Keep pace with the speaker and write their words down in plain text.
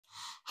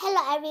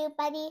Hello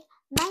everybody,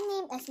 my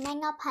name is Mai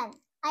Ngọc Hân.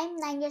 I'm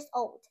 9 years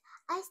old.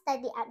 I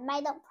study at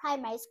Mai Động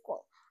Primary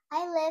School.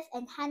 I live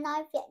in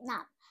Hanoi,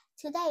 Vietnam.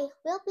 Today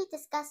we'll be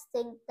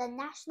discussing the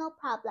national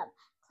problem,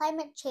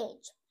 climate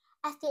change.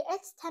 As the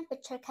Earth's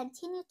temperature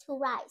continues to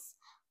rise,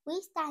 we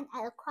stand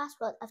at a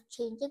crossroad of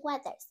changing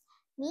weathers.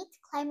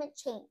 Meet climate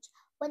change,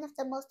 one of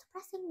the most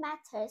pressing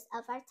matters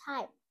of our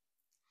time.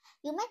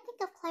 You might think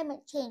of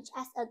climate change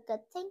as a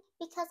good thing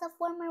because of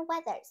warmer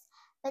weathers,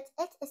 but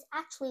it is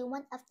actually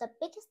one of the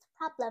biggest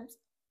problems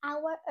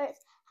our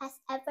Earth has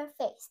ever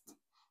faced.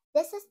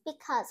 This is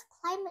because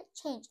climate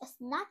change is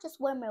not just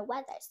warmer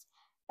weathers.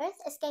 Earth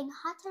is getting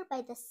hotter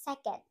by the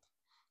second.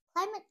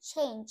 Climate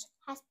change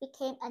has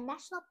become a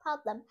national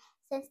problem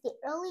since the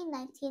early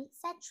 19th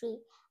century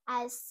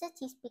as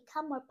cities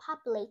become more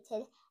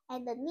populated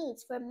and the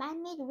needs for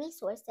man-made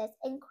resources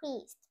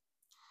increased.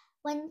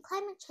 When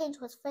climate change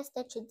was first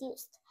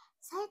introduced,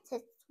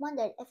 scientists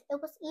wondered if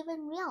it was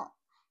even real.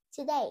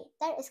 Today,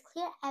 there is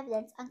clear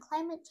evidence on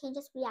climate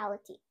change's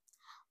reality.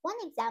 One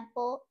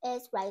example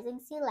is rising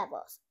sea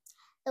levels.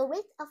 The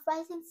rate of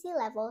rising sea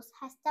levels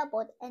has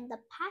doubled in the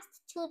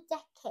past 2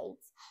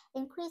 decades,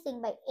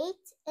 increasing by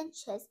 8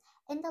 inches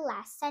in the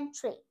last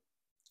century.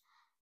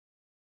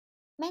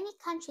 Many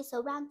countries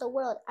around the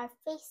world are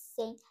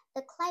facing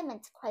the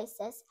climate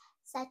crisis,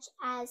 such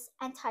as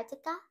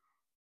Antarctica,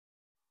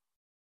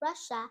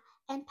 Russia,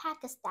 and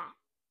Pakistan.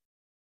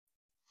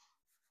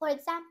 For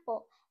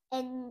example,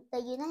 in the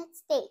United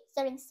States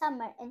during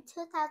summer in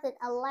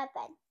 2011,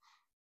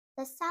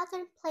 the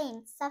southern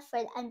plains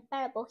suffered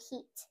unbearable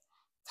heat.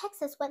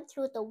 Texas went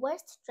through the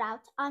worst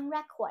drought on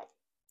record.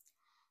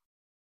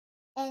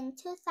 In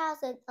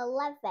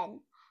 2011,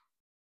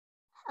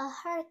 a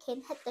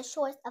hurricane hit the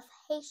shores of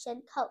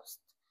Haitian coast,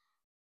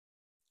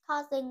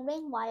 causing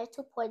rainwater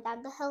to pour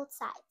down the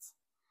hillsides.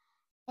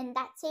 In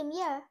that same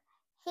year,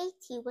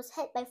 Haiti was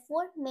hit by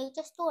 4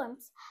 major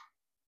storms,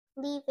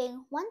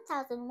 leaving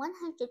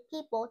 1,100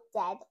 people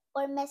dead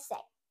or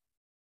missing.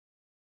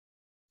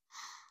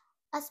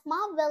 A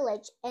small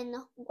village in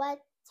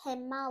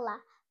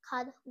Guatemala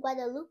called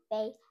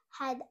Guadalupe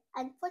had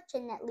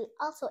unfortunately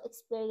also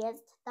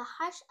experienced the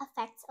harsh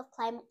effects of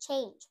climate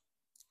change.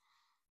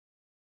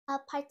 A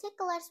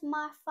particular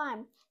small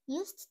farm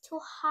used to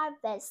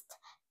harvest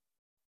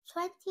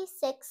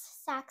 26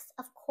 sacks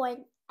of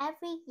corn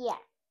every year.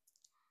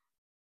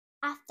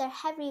 After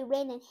heavy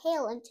rain and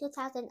hail in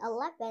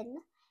 2011,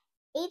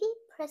 80%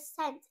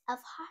 of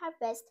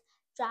harvest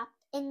dropped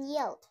in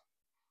yield.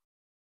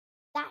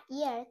 That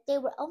year, they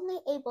were only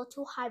able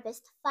to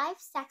harvest 5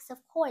 sacks of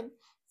corn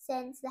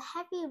since the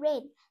heavy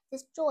rain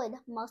destroyed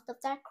most of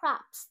their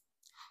crops.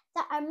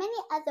 There are many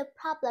other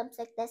problems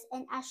like this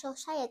in our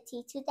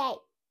society today.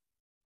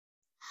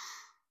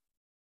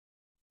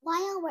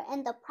 While we're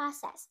in the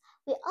process,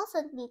 we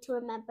also need to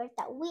remember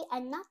that we are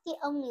not the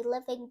only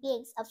living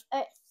beings of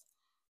Earth.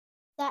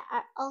 There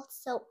are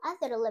also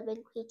other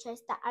living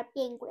creatures that are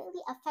being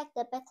greatly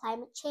affected by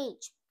climate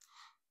change.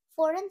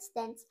 For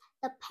instance,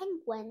 the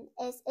penguin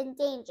is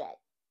endangered.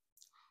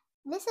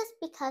 This is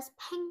because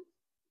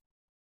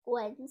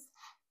penguins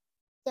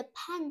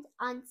depend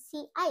on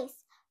sea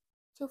ice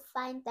to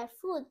find their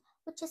food,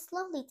 which is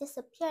slowly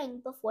disappearing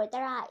before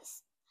their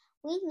eyes.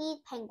 We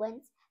need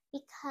penguins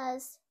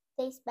because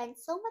they spend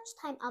so much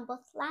time on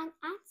both land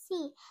and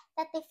sea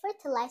that they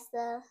fertilize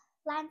the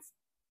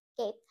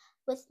landscape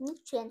with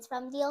nutrients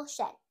from the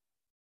ocean.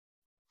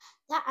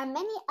 There are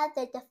many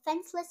other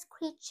defenseless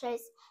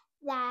creatures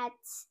that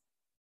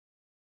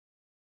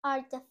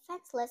are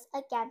defenseless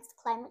against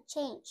climate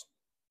change.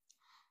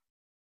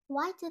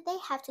 Why do they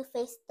have to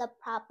face the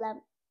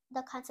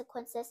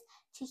consequences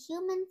to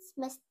humans'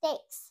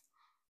 mistakes?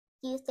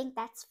 Do you think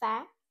that's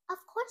fair?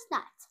 Of course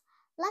not.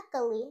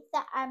 Luckily,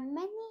 there are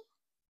many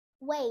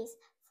ways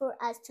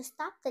for us to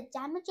stop the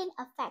damaging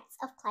effects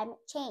of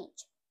climate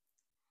change.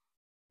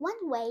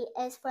 One way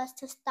is for us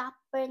to stop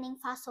burning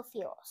fossil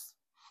fuels.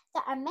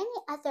 There are many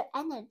other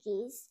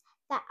energies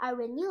that are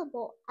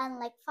renewable,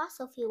 unlike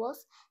fossil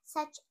fuels,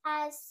 such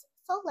as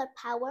solar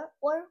power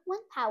or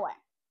wind power.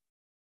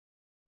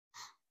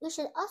 We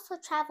should also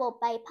travel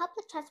by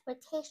public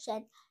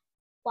transportation,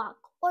 walk,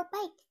 or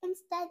bike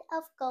instead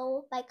of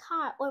go by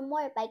car or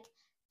motorbike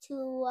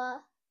to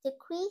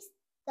decrease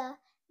the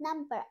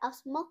number of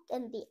smoke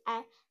in the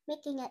air,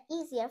 making it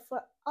easier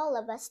for all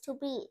of us to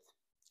breathe.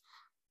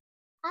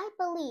 I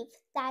believe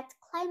that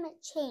climate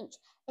change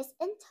is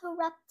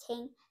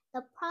interrupting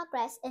the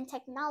progress in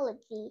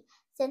technology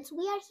since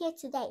we are here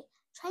today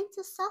trying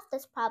to solve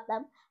this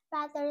problem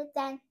rather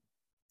than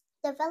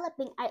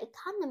developing our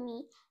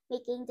economy,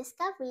 making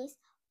discoveries,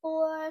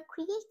 or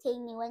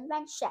creating new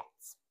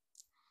inventions.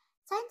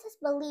 Scientists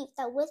believe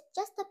that with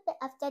just a bit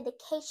of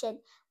dedication,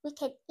 we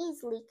can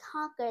easily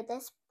conquer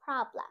this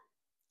problem.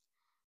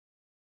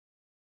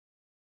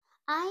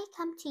 I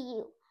come to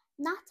you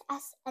not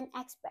as an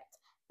expert,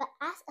 but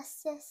as a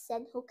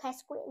citizen who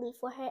cares greatly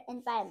for her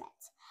environment.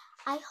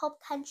 I hope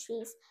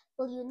countries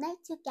will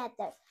unite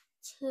together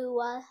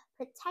to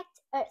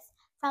protect Earth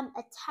from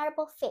a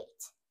terrible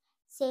fate.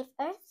 Save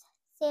Earth,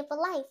 save a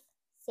life,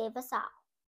 save us all.